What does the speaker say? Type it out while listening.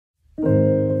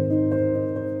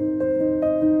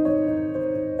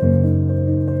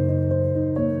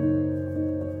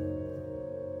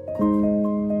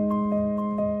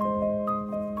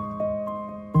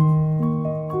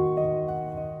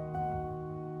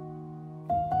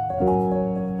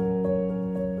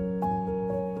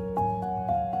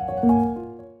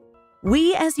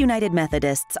We as United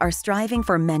Methodists are striving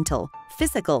for mental,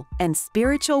 physical, and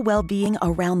spiritual well-being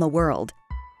around the world.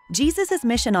 Jesus'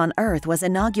 mission on earth was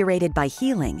inaugurated by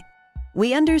healing.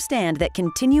 We understand that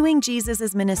continuing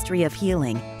Jesus' ministry of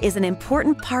healing is an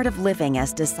important part of living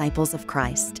as disciples of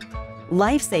Christ.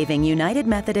 Life-saving United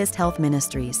Methodist Health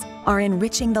Ministries are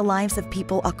enriching the lives of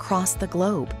people across the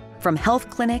globe, from health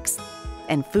clinics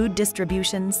and food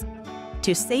distributions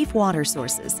to safe water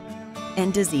sources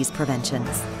and disease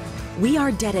preventions. We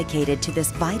are dedicated to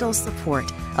this vital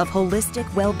support of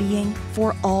holistic well-being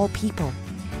for all people.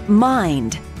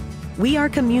 Mind. We are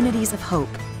communities of hope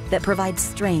that provide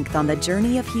strength on the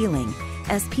journey of healing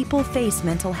as people face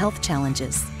mental health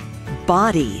challenges.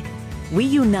 Body. We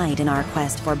unite in our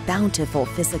quest for bountiful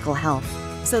physical health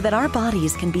so that our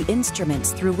bodies can be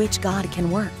instruments through which God can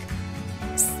work.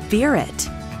 Spirit.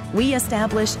 We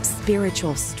establish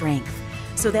spiritual strength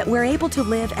so that we're able to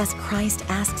live as Christ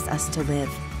asks us to live,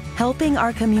 helping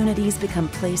our communities become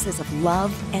places of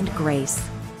love and grace.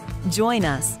 Join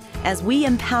us as we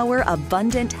empower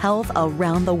abundant health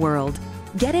around the world.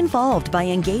 Get involved by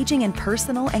engaging in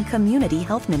personal and community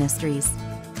health ministries.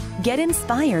 Get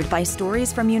inspired by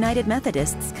stories from United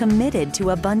Methodists committed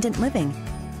to abundant living.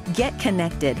 Get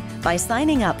connected by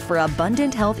signing up for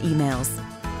Abundant Health emails.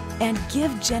 And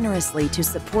give generously to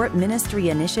support ministry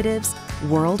initiatives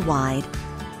worldwide.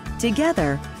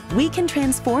 Together, we can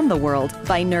transform the world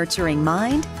by nurturing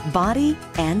mind, body,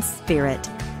 and spirit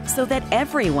so that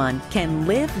everyone can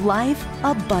live life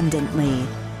abundantly.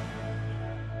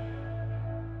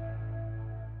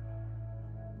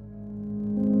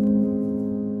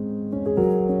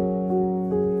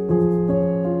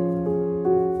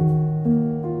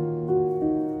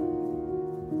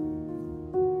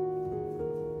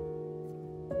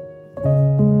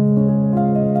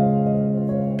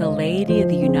 The laity of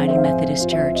the United Methodist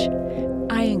Church,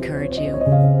 I encourage you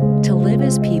to live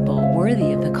as people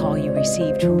worthy of the call you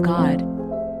received from God.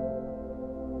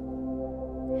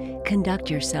 Conduct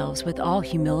yourselves with all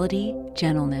humility,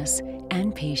 gentleness,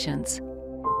 and patience.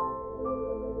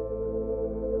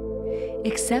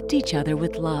 Accept each other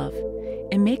with love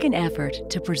and make an effort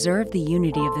to preserve the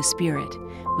unity of the Spirit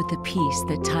with the peace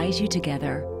that ties you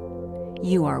together.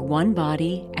 You are one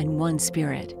body and one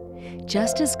Spirit,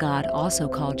 just as God also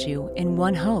called you in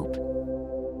one hope.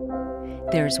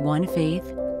 There's one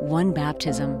faith, one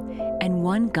baptism, and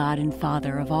one God and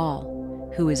Father of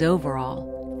all, who is over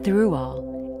all, through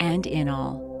all, and in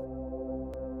all.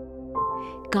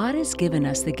 God has given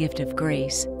us the gift of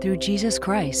grace through Jesus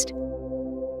Christ.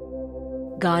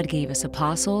 God gave us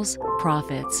apostles,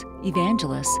 prophets,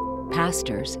 evangelists,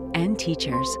 pastors, and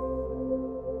teachers.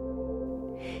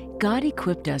 God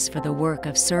equipped us for the work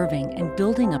of serving and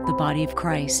building up the body of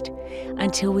Christ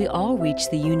until we all reach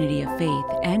the unity of faith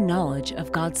and knowledge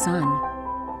of God's Son.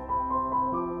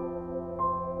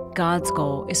 God's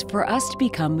goal is for us to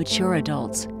become mature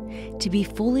adults, to be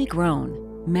fully grown,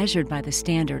 measured by the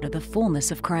standard of the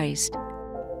fullness of Christ.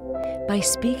 By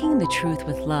speaking the truth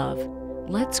with love,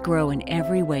 let's grow in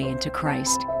every way into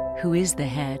Christ, who is the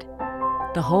head.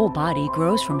 The whole body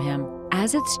grows from him,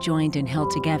 as it's joined and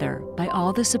held together by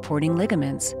all the supporting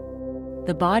ligaments.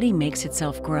 The body makes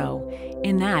itself grow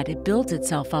in that it builds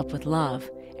itself up with love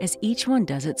as each one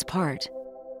does its part.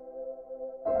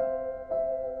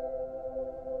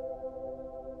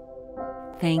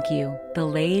 Thank you, the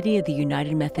laity of the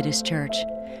United Methodist Church,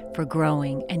 for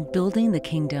growing and building the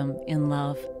kingdom in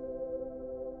love.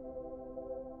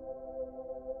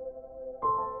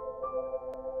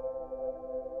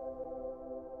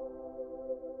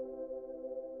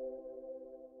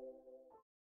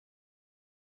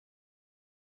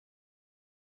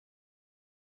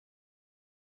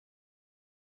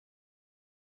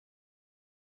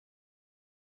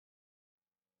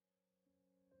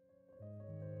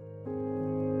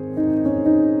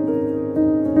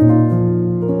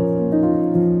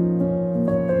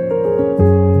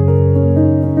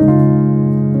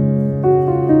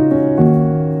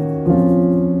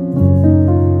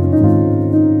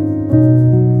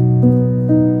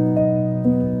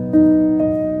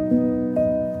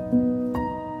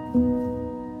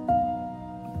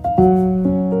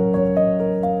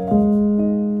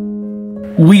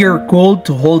 We are called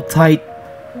to hold tight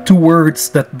to words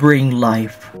that bring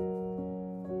life.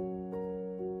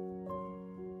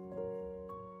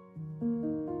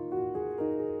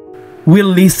 We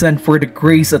listen for the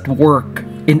grace at work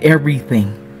in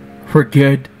everything, for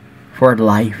good, for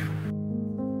life.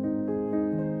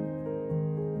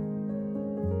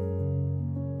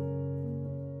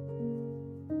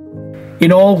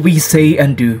 In all we say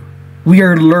and do, We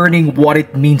are learning what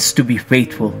it means to be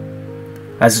faithful,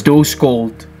 as those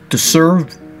called to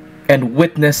serve and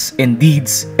witness in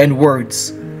deeds and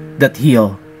words that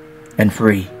heal and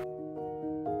free.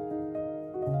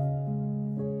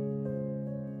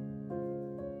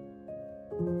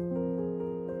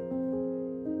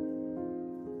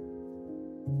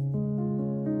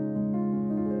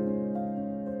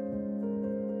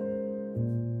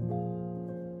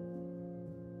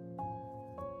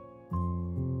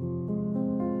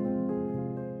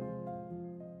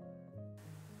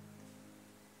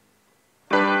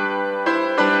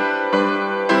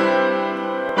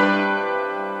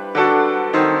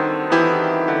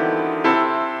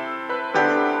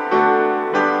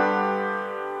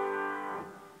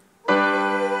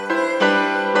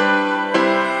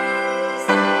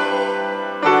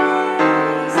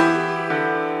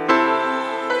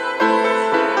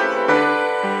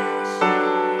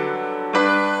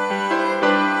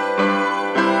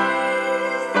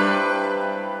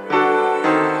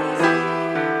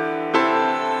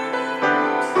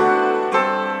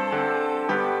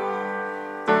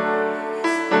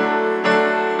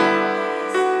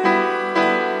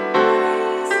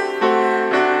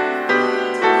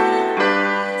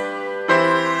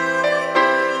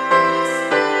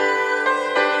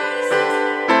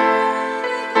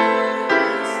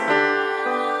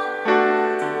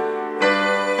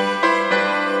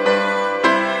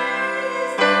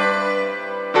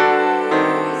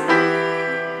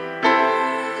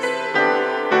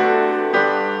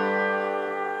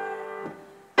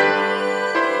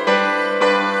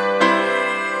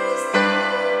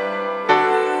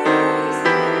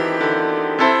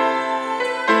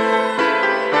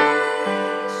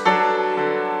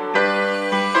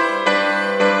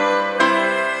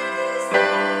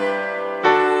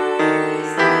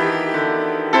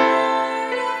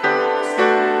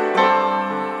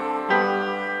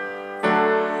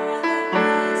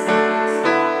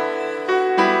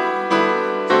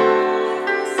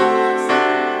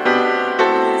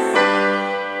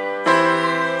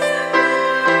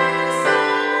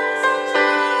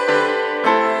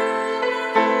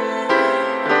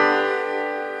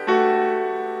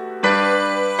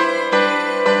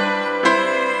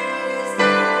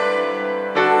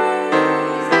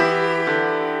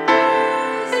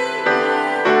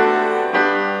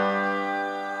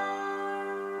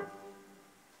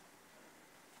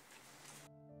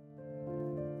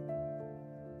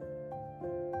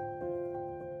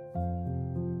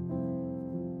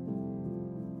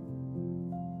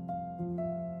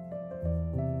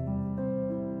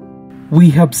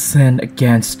 We have sinned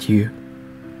against you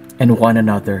and one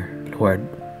another, Lord.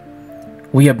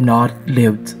 We have not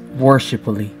lived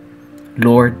worshipfully.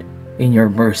 Lord, in your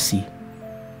mercy,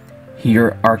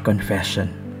 hear our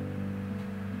confession.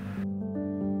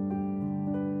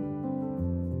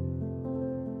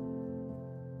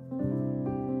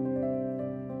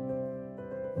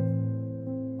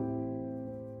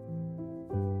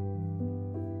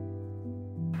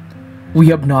 We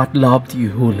have not loved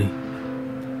you wholly.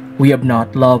 We have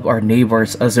not loved our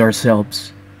neighbors as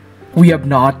ourselves. We have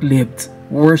not lived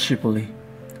worshipfully.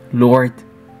 Lord,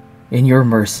 in your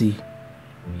mercy,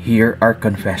 hear our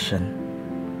confession.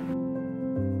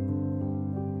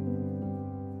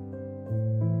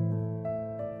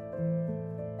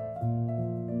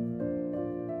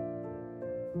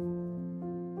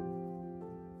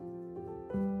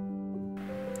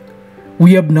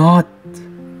 We have not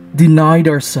denied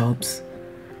ourselves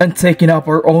and taken up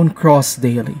our own cross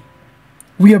daily.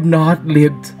 We have not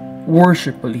lived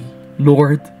worshipfully.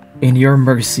 Lord, in your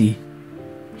mercy,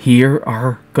 hear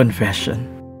our confession.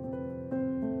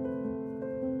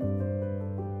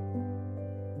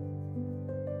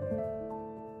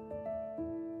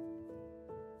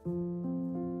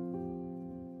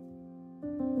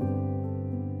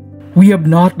 We have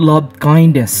not loved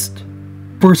kindness,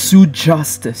 pursued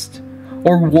justice,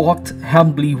 or walked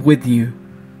humbly with you.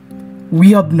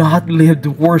 We have not lived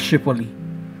worshipfully.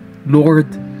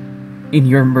 Lord, in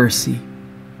your mercy,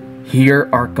 hear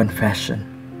our confession.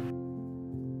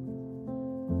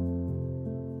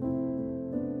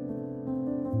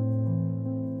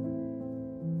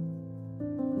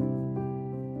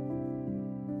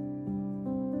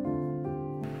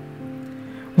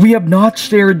 We have not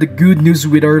shared the good news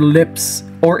with our lips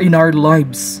or in our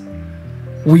lives.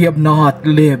 We have not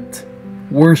lived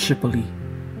worshipfully.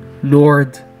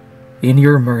 Lord, in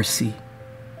your mercy,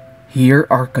 hear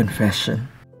our confession.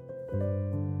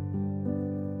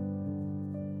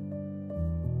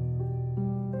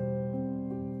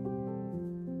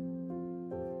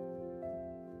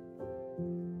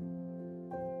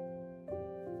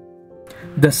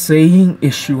 The saying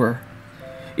is sure,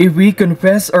 If we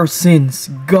confess our sins,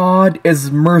 God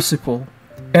is merciful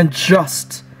and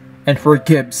just and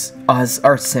forgives us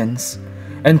our sins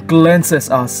and cleanses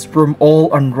us from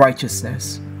all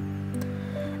unrighteousness.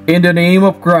 In the name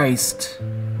of Christ,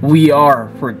 we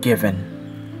are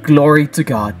forgiven. Glory to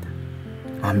God.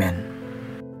 Amen.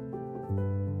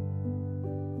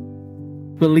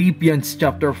 Philippians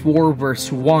chapter 4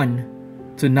 verse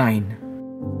 1 to 9.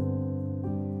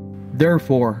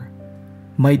 Therefore,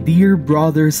 my dear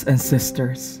brothers and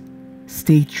sisters,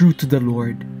 stay true to the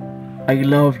Lord. I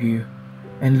love you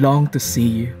and long to see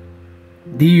you.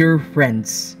 Dear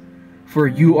friends, for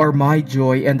you are my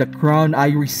joy and the crown I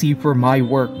receive for my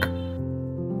work.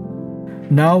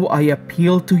 Now I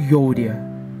appeal to Euodia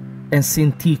and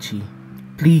Syntyche,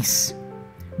 please,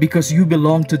 because you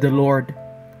belong to the Lord,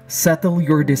 settle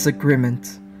your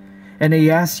disagreement. And I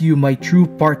ask you, my true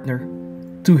partner,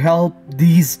 to help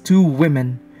these two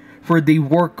women, for they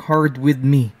work hard with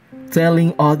me,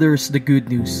 telling others the good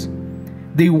news.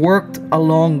 They worked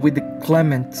along with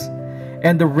Clement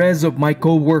and the rest of my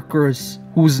co-workers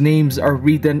whose names are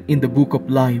written in the book of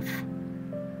life.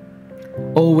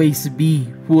 Always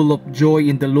be full of joy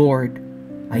in the Lord.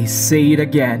 I say it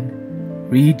again,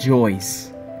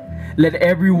 rejoice. Let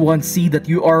everyone see that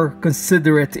you are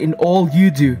considerate in all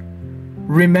you do.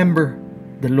 Remember,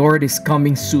 the Lord is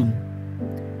coming soon.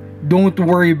 Don't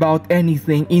worry about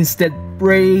anything. Instead,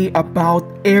 pray about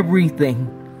everything.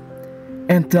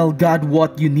 And tell God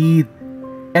what you need.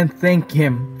 And thank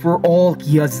Him for all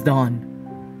He has done.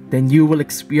 Then you will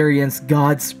experience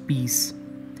God's peace,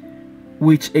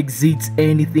 which exceeds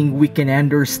anything we can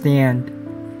understand.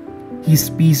 His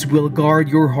peace will guard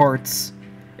your hearts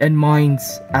and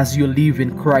minds as you live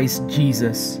in Christ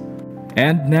Jesus.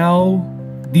 And now,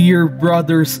 dear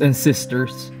brothers and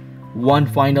sisters, one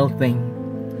final thing.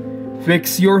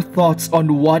 Fix your thoughts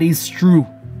on what is true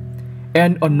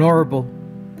and honorable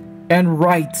and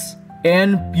right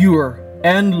and pure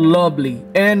and lovely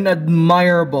and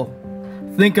admirable.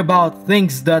 Think about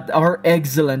things that are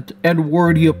excellent and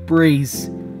worthy of praise.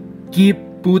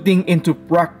 Keep putting into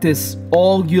practice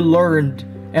all you learned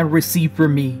and received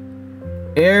from me,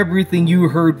 everything you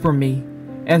heard from me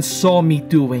and saw me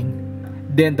doing.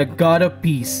 Then the God of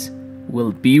peace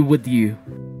will be with you.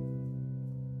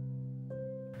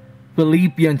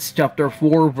 Philippians chapter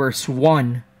 4 verse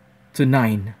 1 to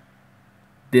 9.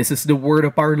 This is the word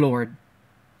of our Lord.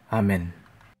 Amen.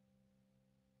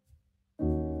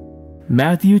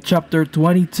 Matthew chapter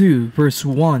 22 verse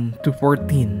 1 to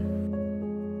 14.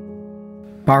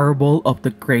 Parable of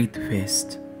the Great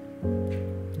Feast.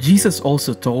 Jesus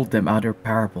also told them other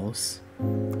parables.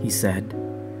 He said,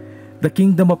 "The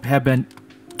kingdom of heaven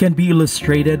can be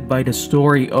illustrated by the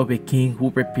story of a king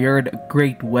who prepared a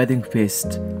great wedding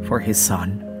feast for his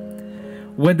son.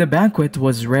 When the banquet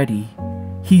was ready,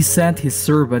 he sent his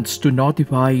servants to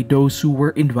notify those who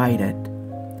were invited,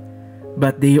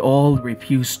 but they all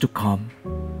refused to come.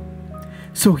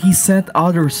 So he sent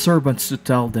other servants to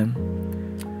tell them,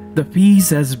 'The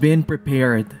feast has been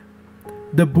prepared.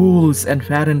 The bulls and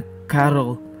fattened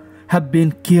cattle have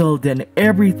been killed and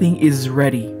everything is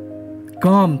ready.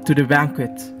 Come to the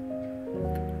banquet.'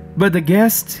 But the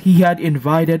guests he had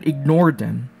invited ignored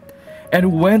them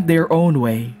and went their own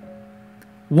way,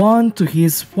 one to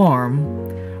his farm,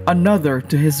 another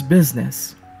to his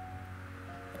business.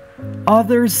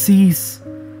 Others seized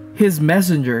his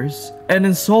messengers and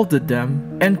insulted them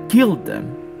and killed them.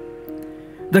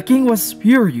 The king was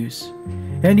furious,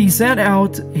 and he sent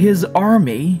out his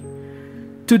army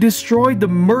to destroy the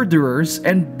murderers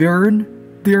and burn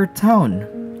their town.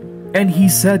 And he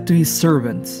said to his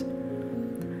servants,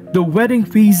 'The wedding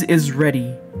feast is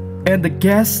ready, and the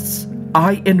guests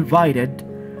I invited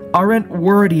aren't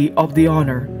worthy of the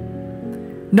honor.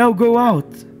 Now go out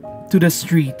to the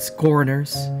streets,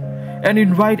 corners, and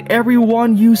invite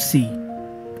everyone you see.'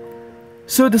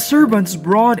 So the servants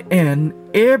brought in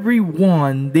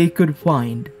everyone they could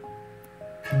find,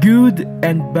 good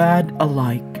and bad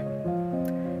alike.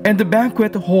 And the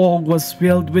banquet hall was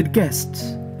filled with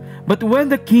guests. But when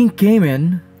the king came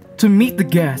in to meet the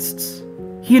guests,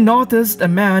 he noticed a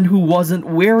man who wasn't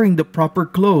wearing the proper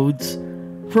clothes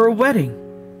for a wedding.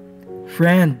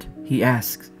 'Friend,' he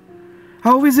asked,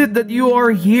 'how is it that you are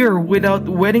here without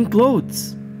wedding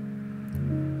clothes?'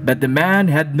 But the man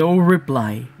had no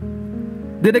reply.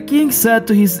 Then the king said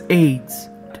to his aides,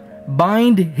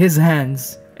 'Bind his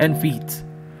hands and feet,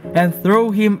 and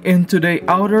throw him into the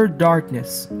outer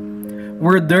darkness,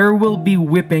 where there will be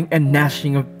weeping and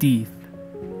gnashing of teeth.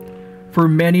 For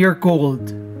many are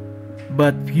called,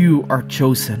 but few are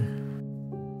chosen.'"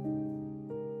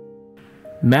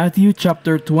 Matthew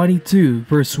chapter 22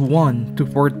 verse 1 to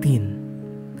 14.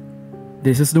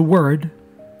 This is the word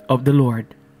of the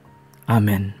Lord.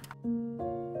 Amen.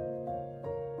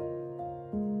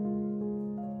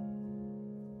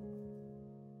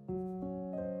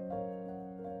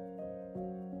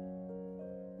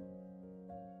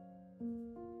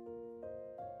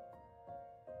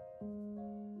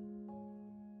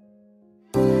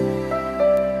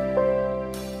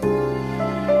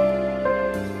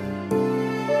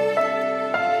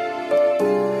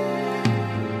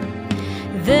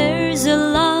 There's a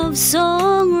love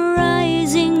song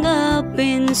rising up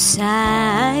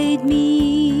inside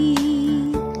me.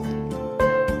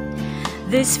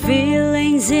 These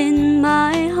feelings in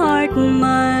my heart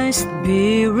must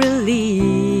be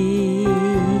released.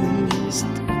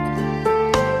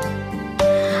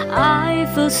 I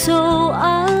feel so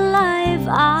alive,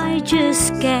 I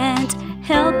just can't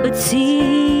help but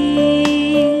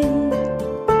sing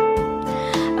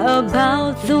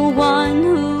about the one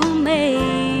who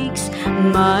makes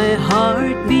my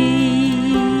heart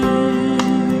beat.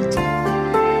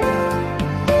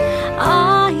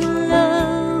 I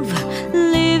love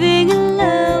living in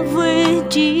love with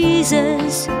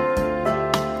Jesus.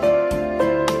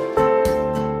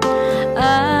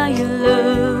 I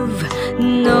love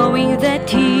knowing that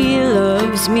He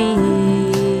loves me.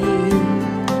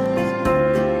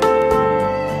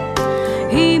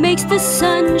 He makes the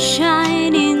sun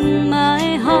shine in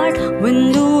my heart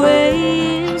when the way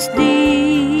is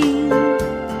deep.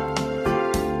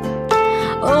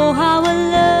 Oh, how I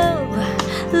love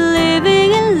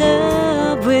living in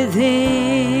love with Him.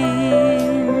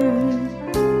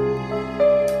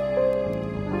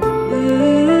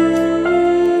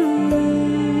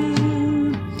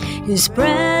 His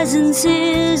presence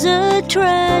is a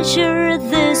treasure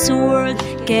this world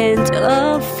can't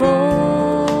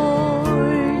afford.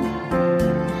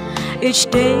 Each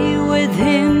day with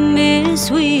Him is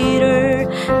sweeter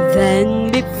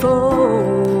than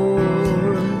before.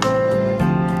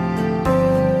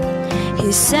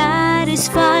 He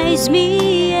satisfies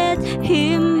me, yet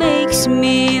He makes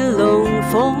me long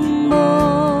for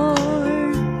more.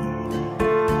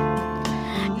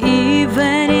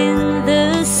 Even in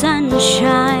the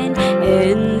sunshine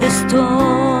and the storm,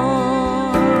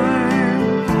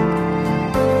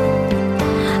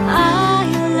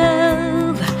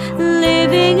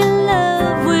 living in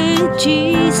love with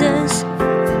Jesus.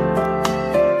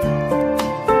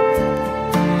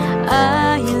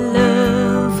 I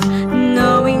love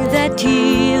knowing that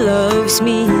He loves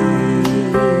me.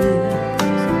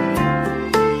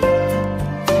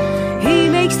 He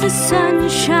makes the sun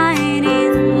shine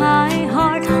in my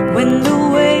heart when the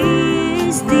way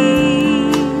is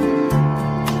deep.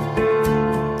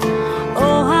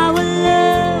 Oh, how I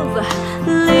love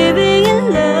living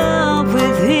in love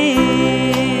with Him.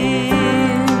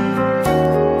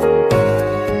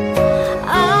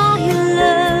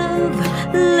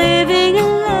 Living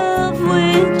in love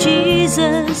with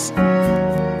Jesus.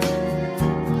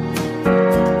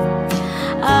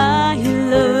 I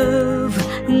love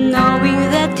knowing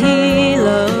that He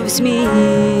loves me.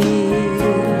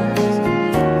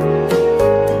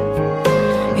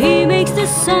 He makes the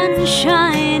sun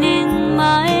shine in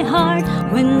my heart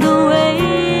when the way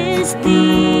is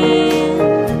deep.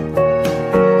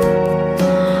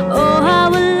 Oh,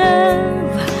 how I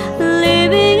love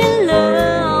living in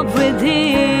love with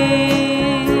Him.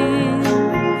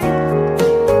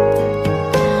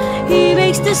 He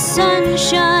makes the sun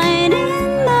shine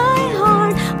in my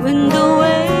heart when the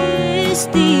way is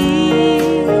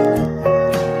deep.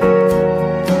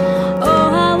 Oh,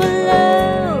 how I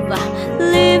love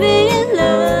living in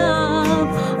love.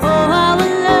 Oh, how I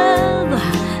love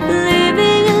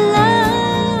living in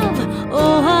love.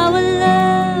 Oh, how I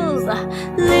love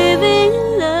living in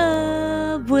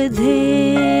love with Him.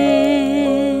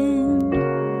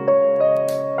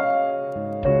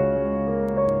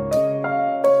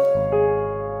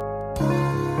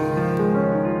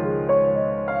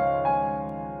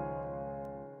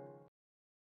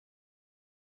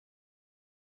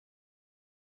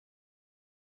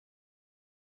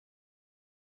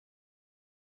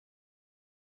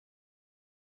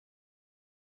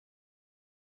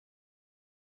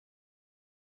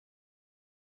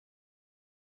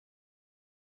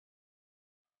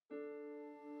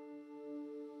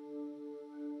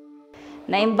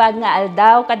 Naimbag nga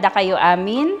aldaw kada kayo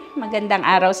amin. Magandang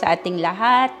araw sa ating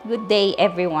lahat. Good day,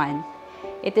 everyone.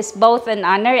 It is both an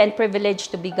honor and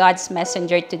privilege to be God's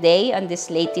messenger today on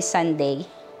this latest Sunday.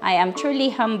 I am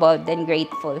truly humbled and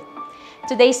grateful.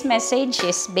 Today's message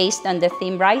is based on the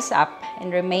theme Rise Up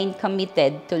and Remain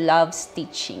Committed to Love's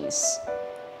Teachings.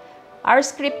 Our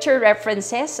scripture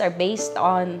references are based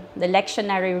on the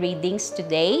lectionary readings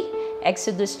today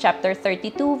Exodus chapter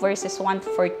 32, verses 1 to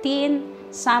 14,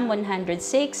 Psalm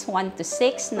 106, 1 to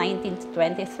 6, 19 to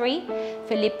 23,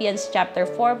 Philippians chapter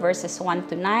 4, verses 1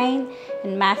 to 9,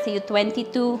 and Matthew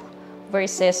 22,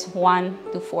 verses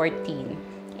 1 to 14.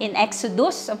 In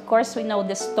Exodus, of course, we know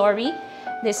the story.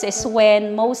 This is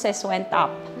when Moses went up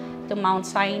to Mount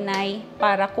Sinai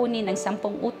para kunin ang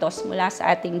 10 utos mula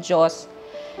sa ating Diyos.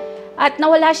 At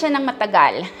nawala siya ng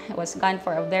matagal. He was gone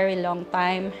for a very long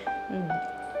time.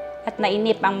 At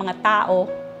nainip ang mga tao.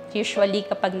 Usually,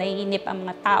 kapag naiinip ang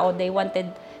mga tao, they wanted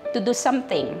to do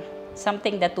something.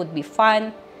 Something that would be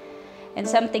fun and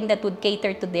something that would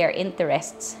cater to their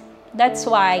interests. That's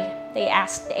why they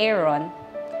asked Aaron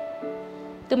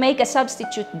to make a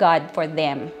substitute God for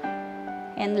them.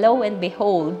 And lo and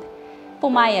behold,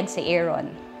 pumayag si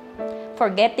Aaron,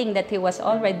 forgetting that he was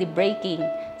already breaking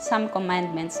some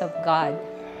commandments of God.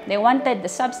 They wanted the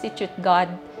substitute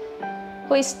God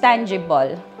who is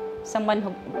tangible, someone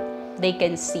who they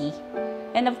can see.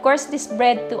 And of course, this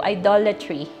bred to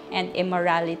idolatry and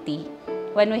immorality.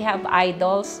 When we have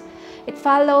idols, it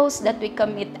follows that we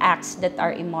commit acts that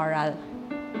are immoral.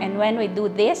 And when we do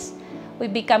this, we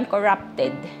become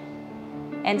corrupted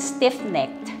and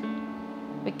stiff-necked.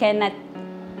 We cannot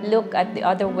look at the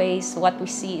other ways. What we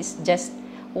see is just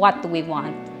what we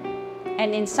want.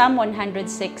 And in Psalm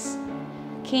 106,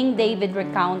 King David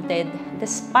recounted,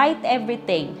 despite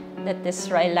everything that the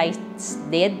Israelites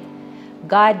did,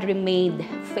 God remained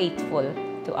faithful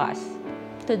to us,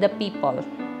 to the people.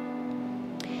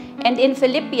 And in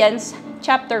Philippians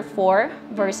chapter 4,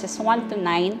 verses 1 to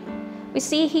 9, we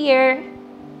see here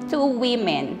two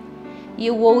women,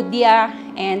 Euodia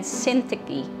and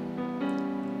Sanqui.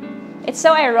 It's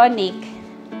so ironic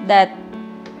that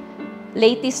on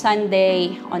Lady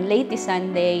Sunday,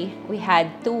 we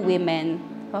had two women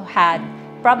who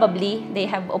they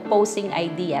have opposing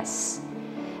ideas.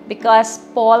 Because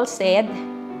Paul said,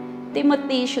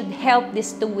 Timothy should help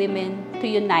these two women to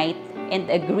unite and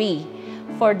agree,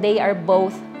 for they are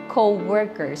both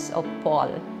co-workers of Paul.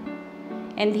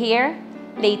 And here,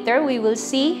 later, we will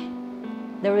see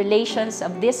the relations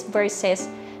of these verses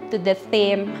to the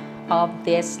theme of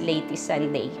this Lady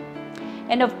Sunday.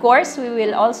 And of course, we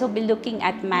will also be looking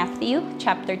at Matthew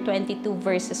chapter 22,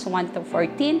 verses 1 to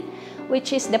 14,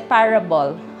 which is the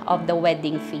parable of the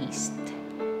wedding feast.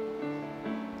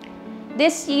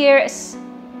 This year's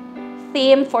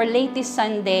theme for Lady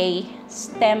Sunday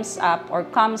stems up or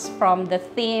comes from the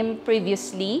theme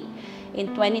previously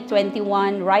in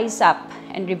 2021, Rise Up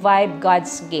and Revive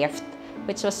God's Gift,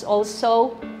 which was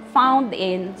also found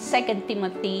in 2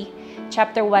 Timothy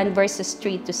chapter 1, verses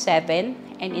 3 to 7.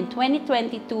 And in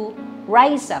 2022,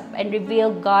 Rise Up and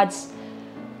Reveal God's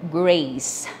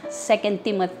Grace. 2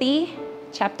 Timothy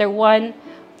chapter 1,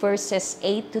 verses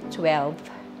 8 to 12.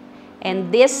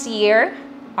 And this year,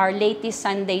 our Lady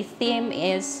Sunday theme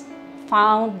is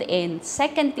found in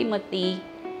 2 Timothy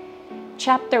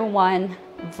chapter 1,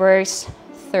 verse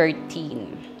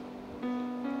 13.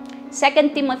 2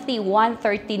 Timothy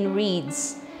 1:13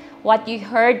 reads, "What you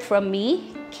heard from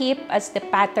me, keep as the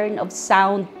pattern of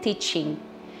sound teaching,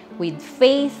 with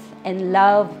faith and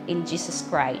love in Jesus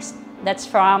Christ." That's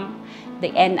from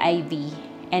the NIV.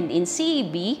 And in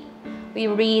CEB, we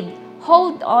read,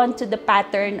 "Hold on to the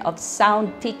pattern of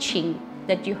sound teaching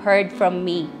that you heard from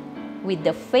me, with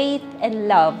the faith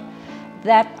and love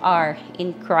that are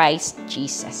in Christ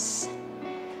Jesus."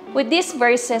 With these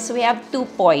verses, we have 2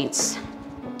 points,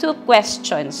 2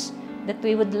 questions that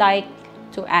we would like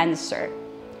to answer.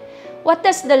 What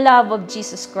does the love of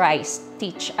Jesus Christ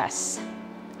teach us?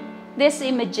 These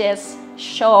images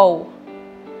show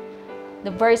the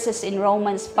verses in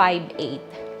Romans 5:8.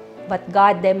 But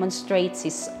God demonstrates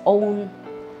His own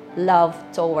love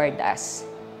toward us,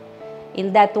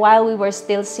 in that while we were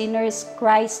still sinners,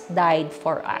 Christ died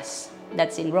for us.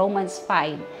 That's in Romans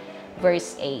 5,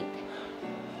 verse 8.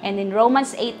 And in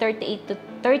Romans 8:38 to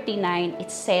 39,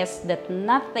 it says that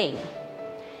nothing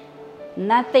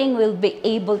will be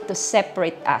able to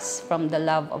separate us from the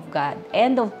love of God.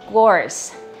 And of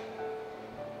course,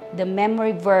 the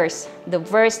memory verse, the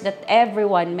verse that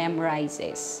everyone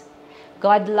memorizes.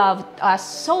 God loved us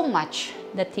so much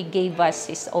that He gave us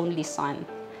His only Son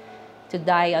to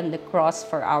die on the cross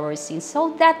for our sins,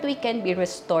 so that we can be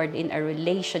restored in a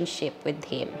relationship with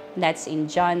Him. That's in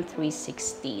John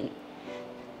 3:16.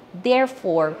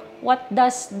 Therefore, what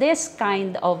does this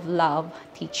kind of love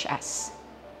teach us?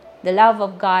 The love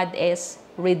of God is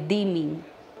redeeming.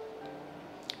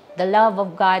 The love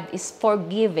of God is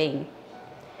forgiving.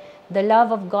 The love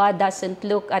of God doesn't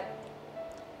look at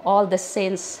all the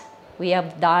sins we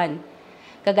have done,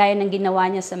 kagaya ng ginawa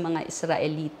niya sa mga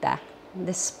Israelita.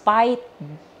 Despite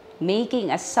making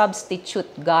a substitute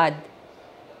God,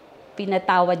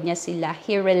 pinatawad niya sila.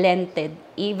 He relented.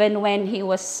 Even when he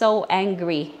was so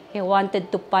angry, he wanted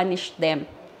to punish them.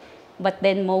 But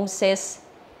then Moses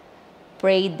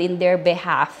prayed in their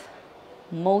behalf.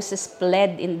 Moses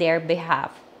pled in their behalf.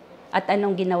 At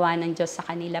anong ginawa ng Diyos sa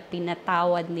kanila?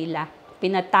 Pinatawad nila.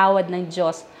 Pinatawad ng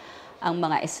Diyos ang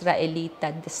mga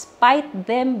Israelita. Despite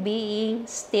them being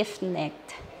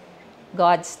stiff-necked,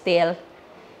 God still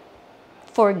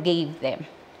forgave them.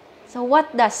 So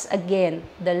what does, again,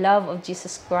 the love of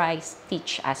Jesus Christ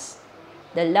teach us?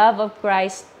 The love of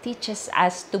Christ teaches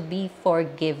us to be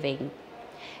forgiving.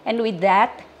 And with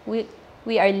that,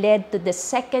 we are led to the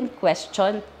second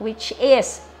question, which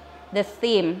is the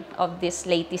theme of this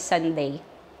latest Sunday.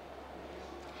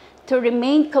 To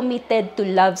remain committed to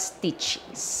love's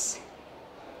teachings.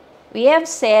 We have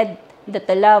said that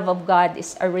the love of God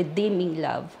is a redeeming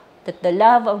love, that the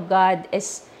love of God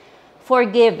is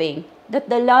forgiving, that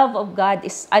the love of God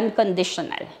is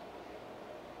unconditional.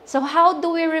 So how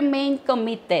do we remain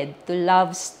committed to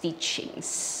love's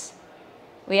teachings?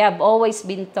 We have always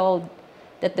been told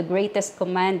that the greatest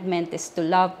commandment is to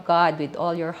love God with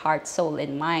all your heart, soul,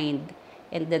 and mind.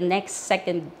 And the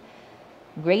second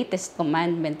greatest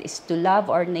commandment is to love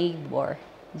our neighbor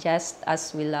just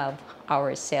as we love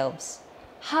ourselves.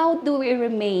 How do we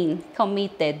remain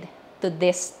committed to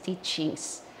these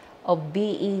teachings of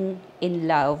being in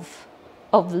love,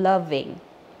 of loving?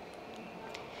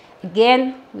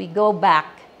 Again, we go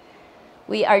back.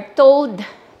 We are told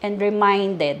and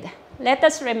reminded. Let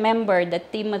us remember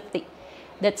that 2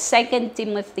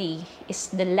 Timothy is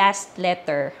the last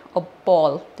letter of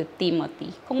Paul to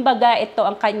Timothy. Kung baga, ito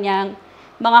ang kanyang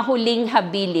mga huling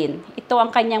habilin. Ito ang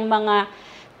kanyang mga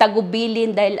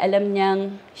tagubilin dahil alam niyang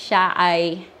siya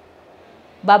ay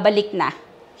babalik na.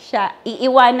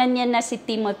 Iiwanan niya na si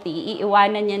Timothy,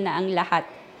 iiwanan niya na ang lahat.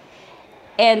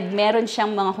 And meron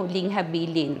siyang mga huling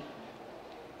habilin.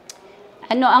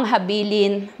 Ano ang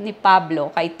habilin ni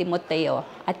Pablo kay Timoteo?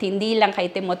 At hindi lang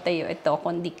kay Timoteo ito,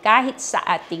 kundi kahit sa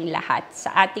ating lahat,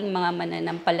 sa ating mga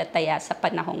mananampalataya sa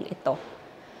panahong ito.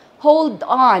 Hold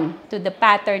on to the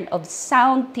pattern of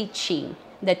sound teaching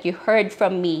that you heard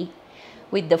from me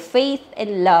with the faith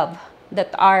and love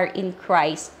that are in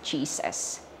Christ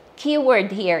Jesus. Key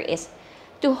word here is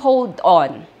to hold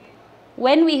on.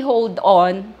 When we hold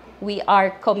on, we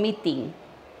are committing.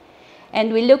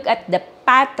 And we look at the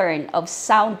pattern of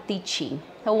sound teaching.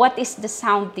 So what is the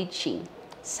sound teaching?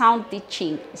 Sound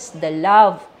teaching is the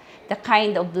love, the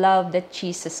kind of love that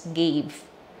Jesus gave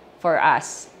for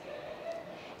us.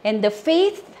 And the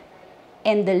faith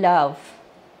and the love.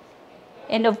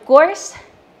 And of course,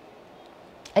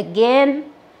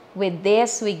 again, with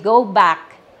this, we go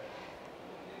back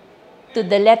to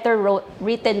the letter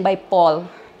written by Paul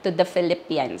to the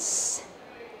Philippians.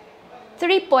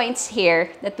 3 points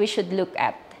here that we should look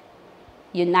at.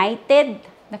 United.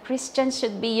 The Christians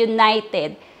should be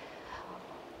united.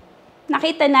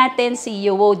 Nakita natin si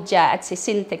Euodia at si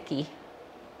Sanqui.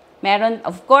 Meron,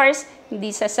 of course,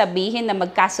 hindi sasabihin na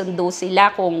magkasundo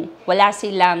sila kung wala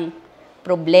silang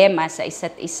problema sa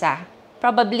isa't isa.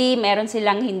 Probably, meron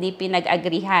silang hindi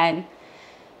pinag-agrihan.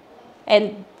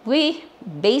 And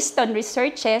based on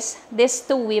researches, these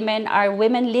 2 women are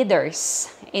women leaders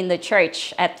in the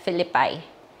church at Philippi.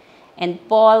 And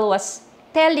Paul was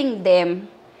telling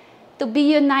them to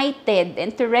be united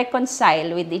and to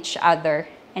reconcile with each other.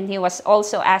 And he was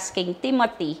also asking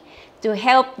Timothy to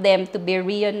help them to be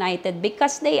reunited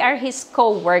because they are his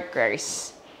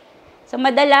co-workers. So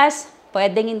madalas,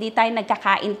 pwedeng hindi tayo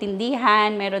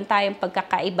nagkakaintindihan, meron tayong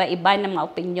pagkakaiba-iba ng mga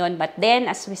opinion. But then,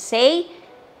 as we say,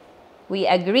 we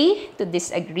agree to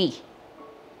disagree.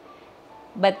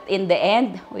 But in the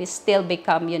end, we still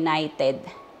become united.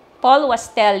 Paul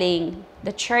was telling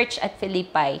the church at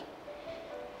Philippi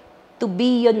to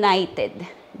be united,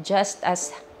 just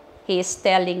as he is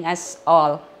telling us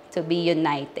all to be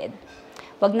united.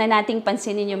 Huwag na nating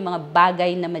pansinin yung mga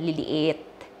bagay na maliliit,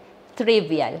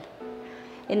 trivial.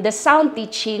 In the sound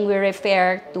teaching, we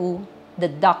refer to the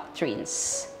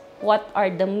doctrines. What are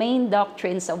the main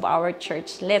doctrines of our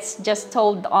church? Let's just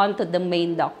hold on to the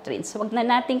main doctrines. Huwag na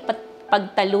nating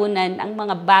pagtalunan ang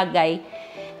mga bagay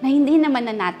na hindi naman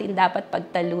na natin dapat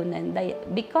pagtalunan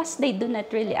because they do not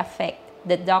really affect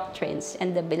the doctrines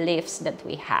and the beliefs that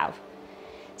we have.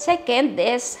 Second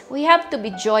is, we have to be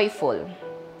joyful.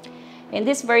 In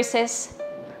these verses,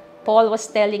 Paul was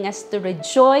telling us to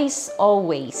rejoice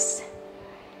always.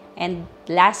 And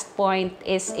last point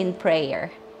is in prayer.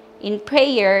 In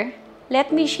prayer, let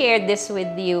me share this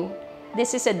with you.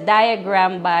 This is a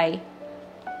diagram by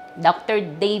Dr.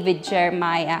 David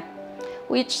Jeremiah,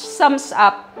 which sums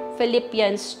up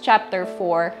Philippians chapter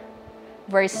 4,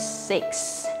 verse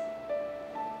 6.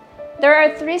 There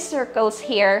are 3 circles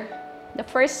here. The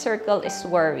first circle is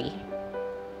worry.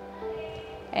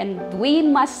 And we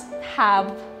must have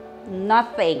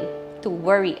nothing to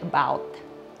worry about.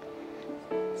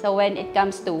 So when it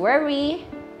comes to worry,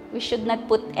 we should not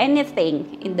put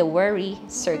anything in the worry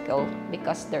circle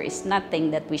because there is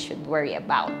nothing that we should worry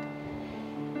about.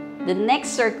 The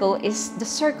next circle is the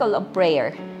circle of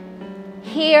prayer.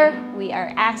 Here, we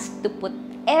are asked to put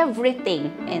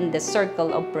everything in the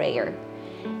circle of prayer.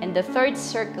 And the third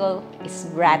circle is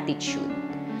gratitude.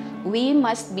 We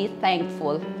must be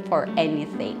thankful for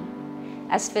anything.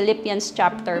 As Philippians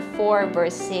chapter 4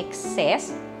 verse 6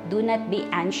 says, do not be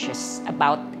anxious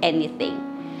about anything,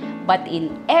 but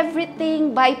in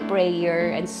everything by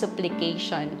prayer and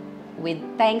supplication, with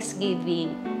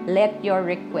thanksgiving, let your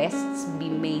requests be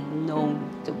made known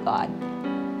to God.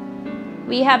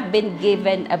 We have been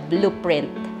given a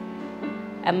blueprint,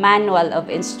 a manual of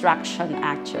instruction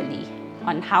actually,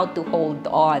 on how to hold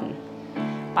on.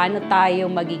 Paano tayo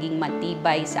magiging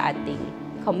matibay sa ating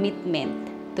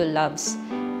commitment to love's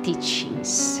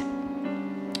teachings.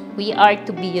 We are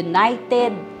to be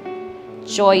united,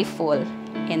 joyful,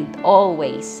 and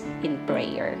always in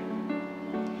prayer.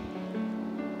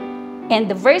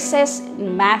 And the verses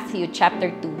in Matthew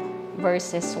chapter 2,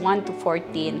 verses 1 to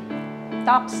 14,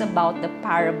 talks about the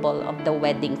parable of the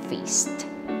wedding feast.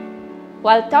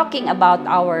 While talking about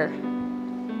our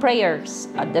prayers,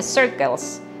 the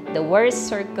circles, the word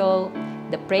circle,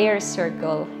 the prayer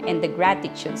circle, and the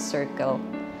gratitude circle,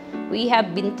 we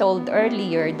have been told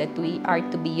earlier that we are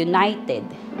to be united,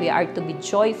 we are to be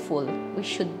joyful, we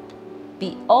should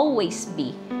always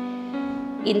be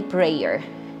in prayer.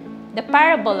 The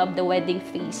parable of the wedding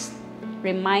feast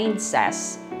reminds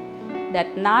us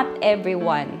that not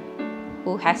everyone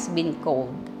who has been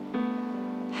called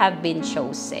have been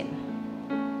chosen.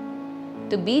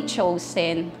 To be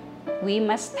chosen, we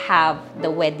must have the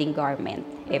wedding garment.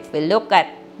 If we look at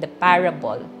the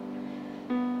parable,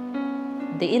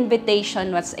 the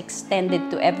invitation was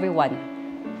extended to everyone.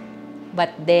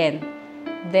 But then,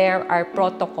 there are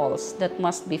protocols that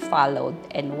must be followed.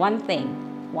 And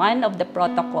one of the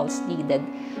protocols needed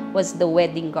was the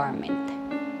wedding garment.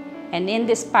 And in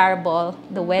this parable,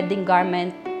 the wedding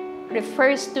garment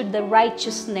refers to the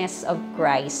righteousness of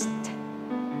Christ,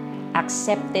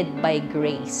 accepted by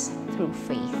grace through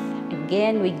faith.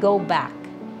 Again, we go back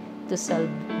to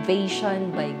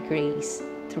salvation by grace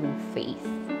through faith.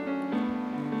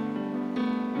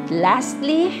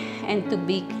 Lastly, and to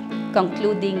be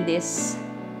concluding this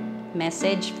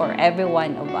message for every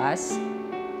one of us,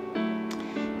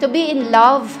 to be in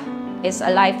love is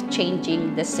a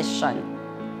life-changing decision.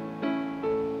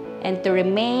 And to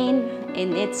remain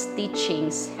in its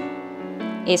teachings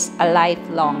is a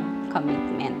lifelong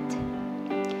commitment.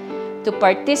 To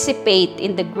participate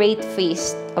in the great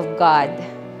feast of God,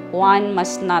 one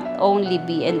must not only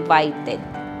be invited,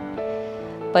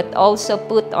 but also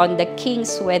put on the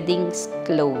King's wedding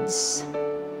clothes,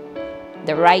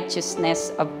 the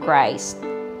righteousness of Christ,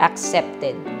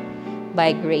 accepted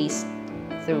by grace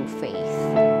through faith.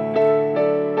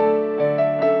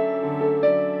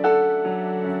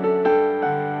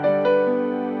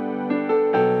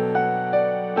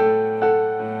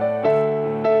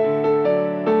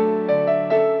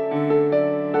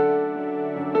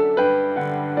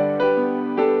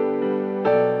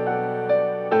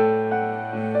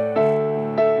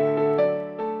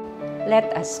 Let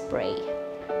us pray.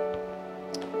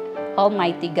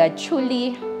 Almighty God,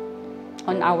 truly,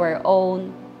 on our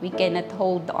own, we cannot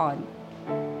hold on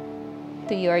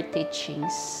to your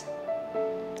teachings.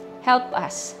 Help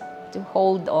us to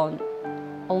hold on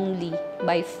only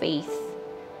by faith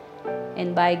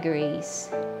and by grace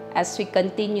as we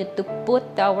continue to put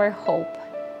our hope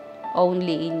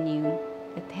only in you,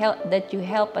 that you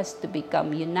help us to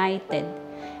become united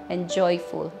and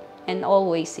joyful and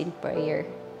always in prayer.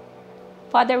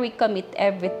 Father, we commit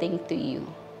everything to you.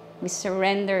 We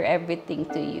surrender everything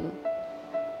to you.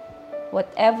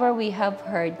 Whatever we have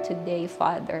heard today,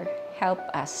 Father, help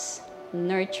us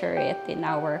nurture it in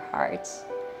our hearts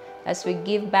as we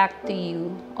give back to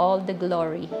you all the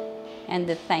glory and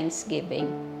the thanksgiving.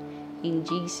 In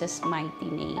Jesus' mighty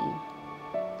name,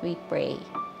 we pray.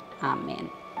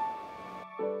 Amen.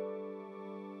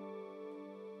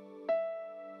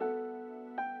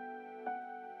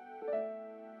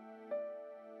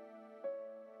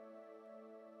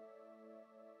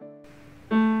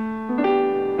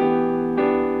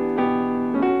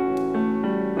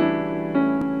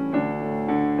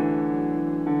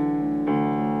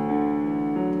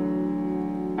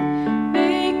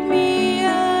 Make me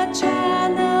a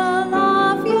channel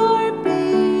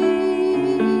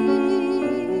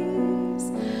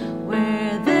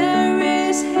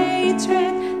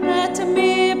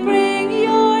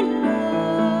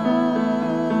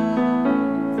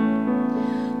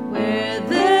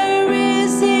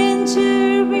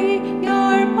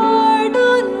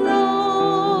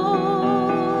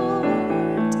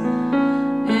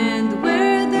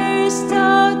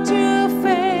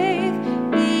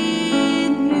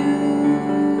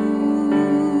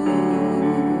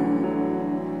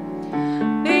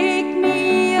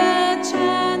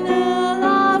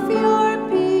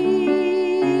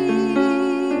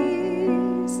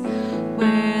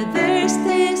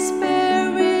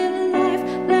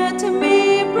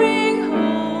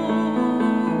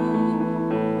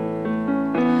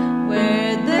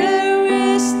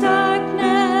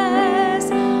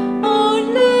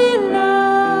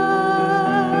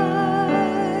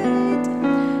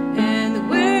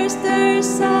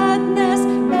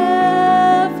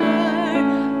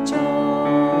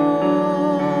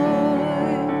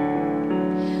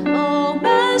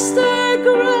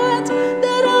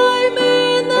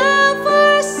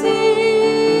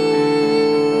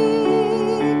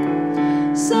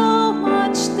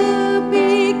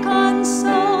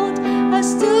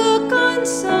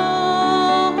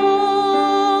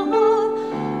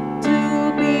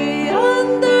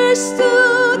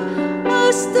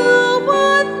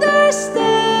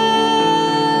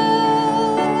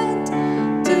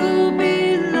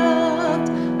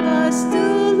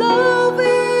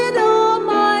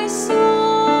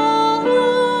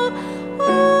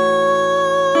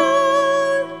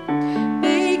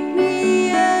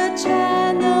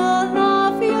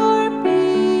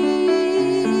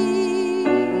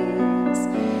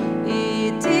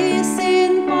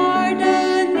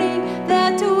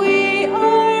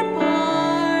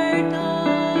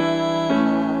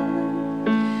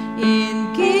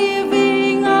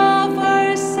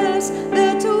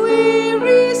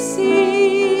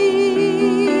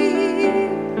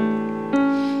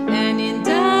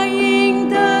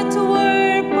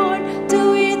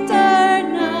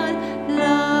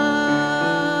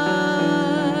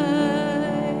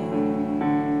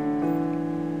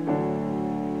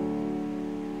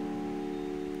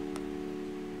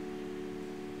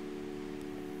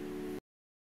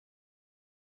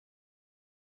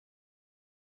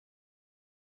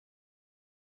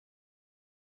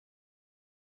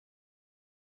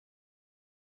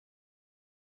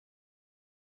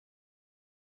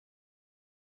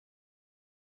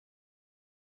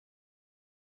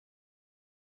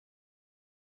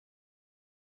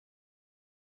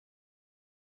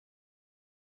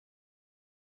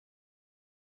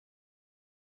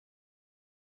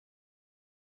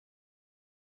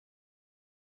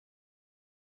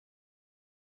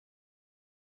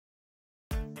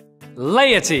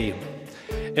Laity.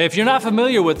 If you're not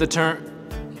familiar with the term,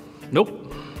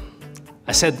 nope.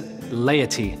 I said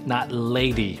laity, not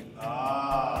lady.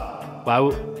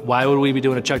 Why would we be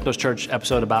doing a Chuck Knows Church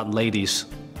episode about ladies?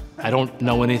 I don't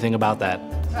know anything about that.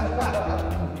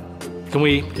 Do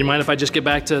you mind if I just get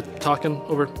back to talking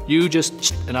over? You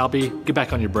just, and get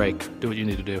back on your break. Do what you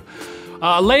need to do.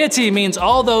 Laity means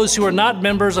all those who are not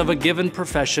members of a given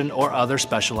profession or other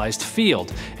specialized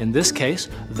field. In this case,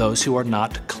 those who are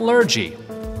not clergy.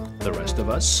 The rest of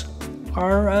us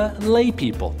are lay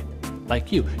people,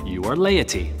 like you. You are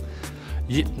laity.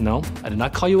 No, I did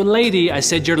not call you a lady. I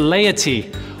said you're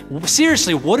laity.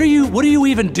 Seriously, what do you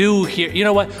even do here? You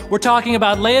know what? We're talking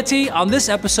about laity on this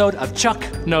episode of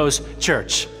Chuck Knows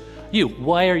Church.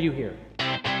 Why are you here?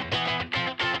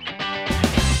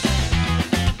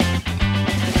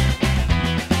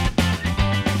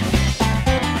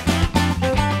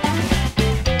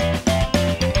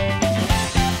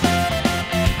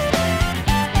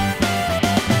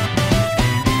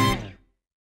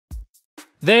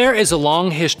 There is a long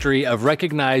history of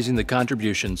recognizing the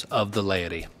contributions of the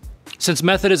laity. Since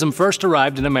Methodism first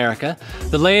arrived in America,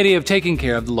 the laity have taken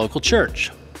care of the local church.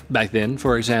 Back then,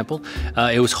 for example,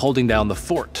 it was holding down the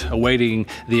fort, awaiting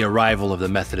the arrival of the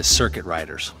Methodist circuit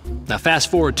riders. Now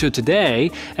fast forward to today,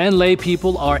 and lay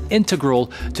people are integral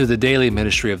to the daily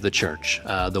ministry of the church,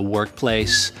 the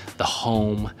workplace, the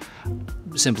home,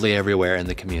 simply everywhere in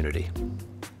the community.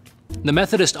 The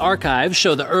Methodist archives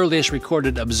show the earliest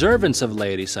recorded observance of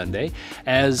Laity Sunday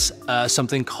as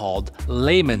something called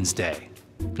Layman's Day.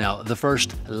 Now, the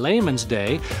first Layman's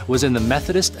Day was in the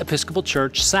Methodist Episcopal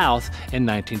Church South in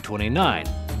 1929,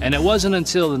 and it wasn't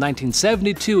until the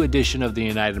 1972 edition of the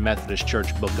United Methodist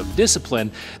Church Book of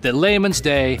Discipline that Layman's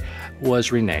Day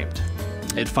was renamed.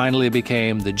 It finally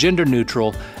became the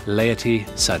gender-neutral Laity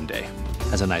Sunday.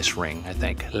 Has a nice ring, I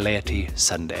think. Laity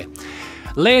Sunday.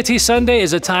 Laity Sunday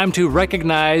is a time to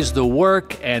recognize the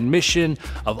work and mission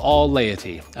of all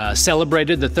laity,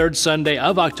 celebrated the third Sunday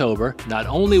of October, not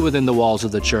only within the walls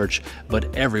of the church,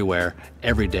 but everywhere,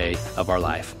 every day of our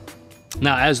life.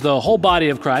 Now, as the whole body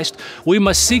of Christ, we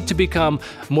must seek to become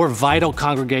more vital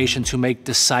congregations who make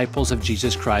disciples of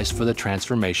Jesus Christ for the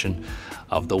transformation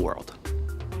of the world.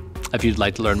 If you'd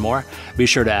like to learn more, be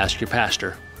sure to ask your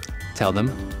pastor. Tell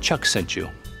them Chuck sent you.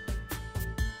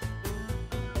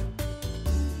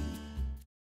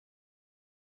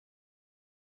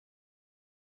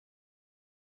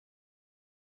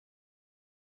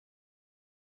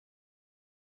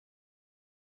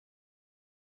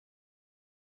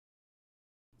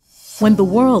 When the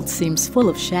world seems full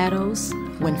of shadows,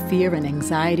 when fear and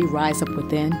anxiety rise up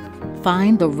within,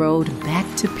 find the road back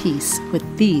to peace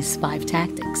with these 5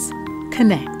 tactics.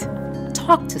 Connect.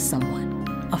 Talk to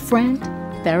someone, a friend,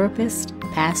 therapist,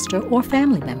 pastor, or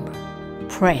family member.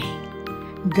 Pray.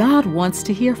 God wants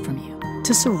to hear from you,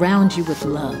 to surround you with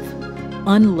love.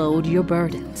 Unload your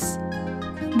burdens.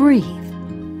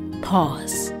 Breathe.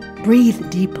 Pause. Breathe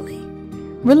deeply.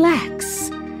 Relax.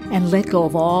 And let go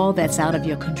of all that's out of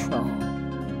your control.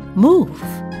 Move.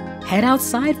 Head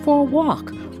outside for a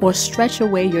walk or stretch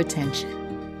away your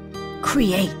tension.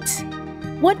 Create.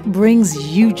 What brings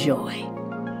you joy?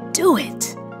 Do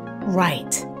it.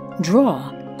 Write,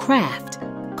 draw, craft,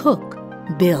 cook,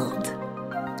 build.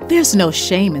 There's no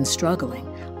shame in struggling,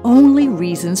 only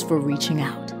reasons for reaching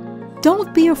out.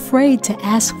 Don't be afraid to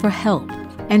ask for help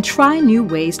and try new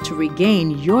ways to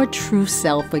regain your true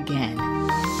self again.